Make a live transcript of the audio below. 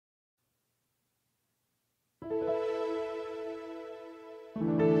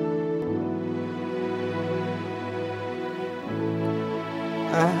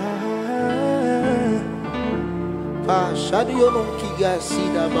Shadio non kiga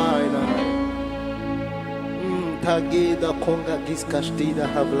sida baina. Tageda konga giskastida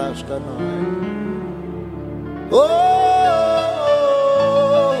havlashta nai. Oh,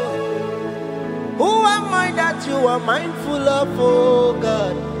 who am I that you are mindful of, oh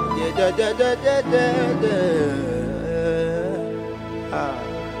God?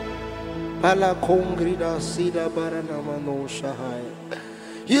 Pala kongrida sida barana manosha hai.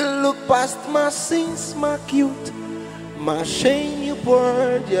 You look past my sins, my guilt, my shame, you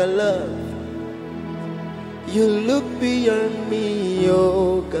poured your love. You look beyond me,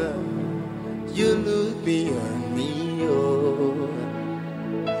 oh God. You look beyond me, oh.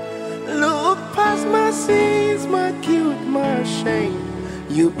 Look past my sins, my guilt, my shame.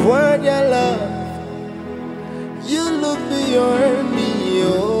 You poured your love. You look beyond me,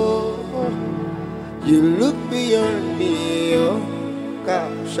 oh. You look beyond me, oh.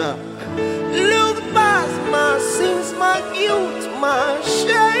 Gosh, look past my sins, my guilt, my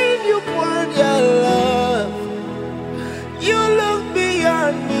shame. You poured your love. You look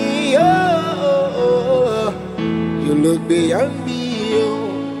beyond me, oh. You look beyond me, oh.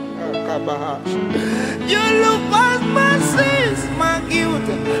 You look past my sins, my guilt,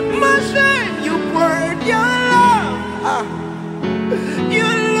 my shame. You poured your love. You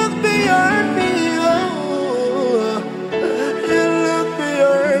look beyond me, oh. You look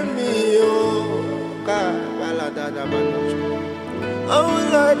beyond me, oh. Oh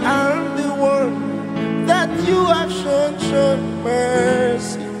Lord, I'm the one that you have shown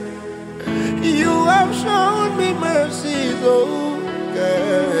mercy. You have shown me mercy, oh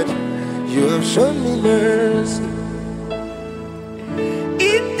God. You have shown me mercy.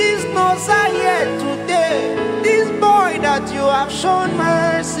 It is Nosa here today, this boy that you have shown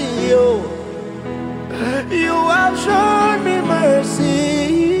mercy, oh. You have shown me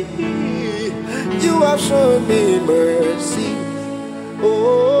mercy. You have shown me mercy.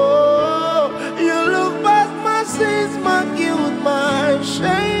 Oh, you look past my sins, my guilt, my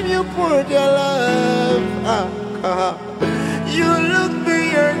shame. You poured your love. You look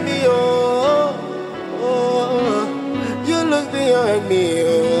beyond me, oh. You look beyond me,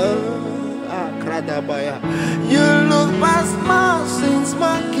 oh. You look past my sins,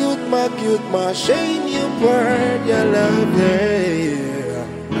 my guilt, my shame. You poured your love, yeah.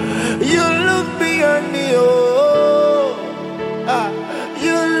 You look beyond me, oh.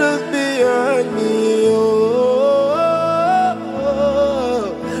 You look beyond me, oh.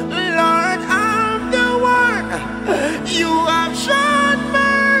 Lord, I'm the one. You have shown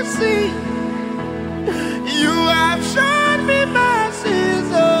mercy. You have shown me mercy,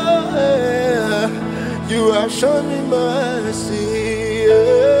 oh. You have shown me mercy,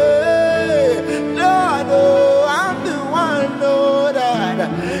 Lord, oh, I'm the one, oh, that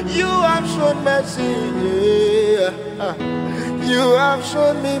you have shown mercy, yeah. You have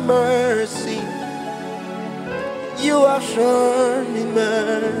shown me mercy. You have shown me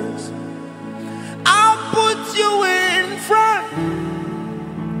mercy. I'll put you in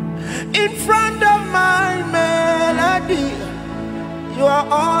front of my melody. You are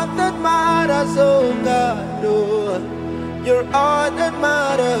all that matters, oh God, oh. You're all that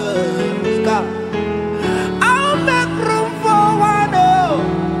matters, God. I'll make room for one, oh.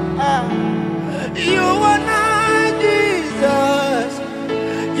 You are not Jesus.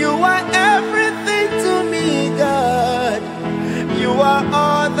 You are everything to me, God. You are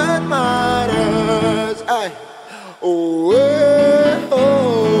all that matters. Oh,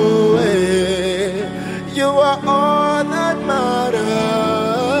 you are all that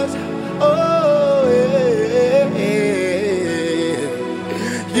matters. Oh,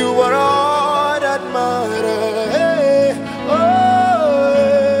 you are all that matters.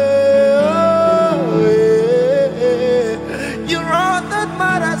 You're all that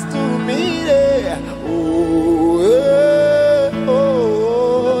matters to me.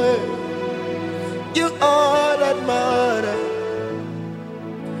 You're all that matters.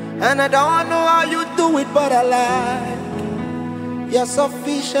 And I don't know how you do it, but I like. You're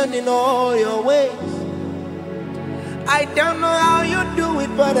sufficient in all your ways. I don't know how you do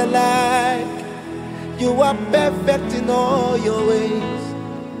it, but I like. You are perfect in all your ways.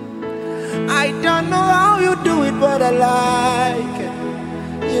 I don't know how you do it, but I like.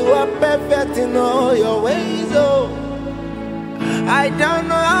 You are perfect in all your ways, oh. I don't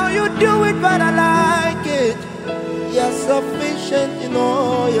know how you do it, but I like it. You're sufficient in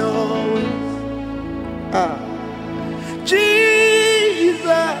all your ways. Jesus,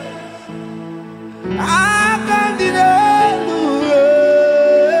 I can't deny you.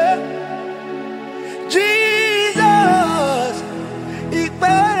 Jesus,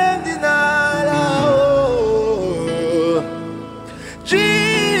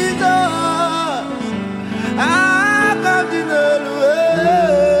 Jesus, I come in the way.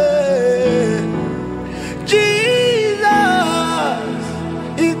 Jesus,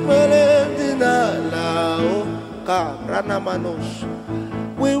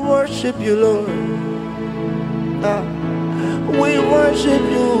 we worship you, Lord. We worship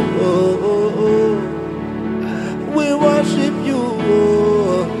you. We worship you.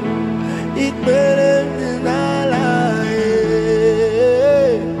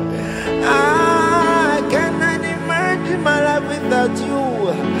 I cannot imagine my life without you.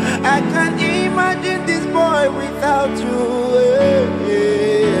 I can't imagine this boy without you.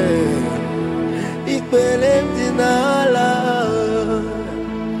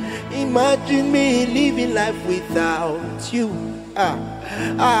 Imagine me living life without you.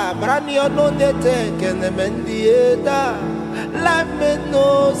 Life made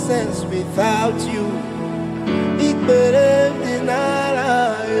no sense without you.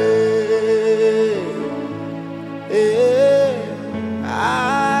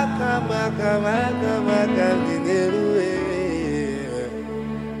 Come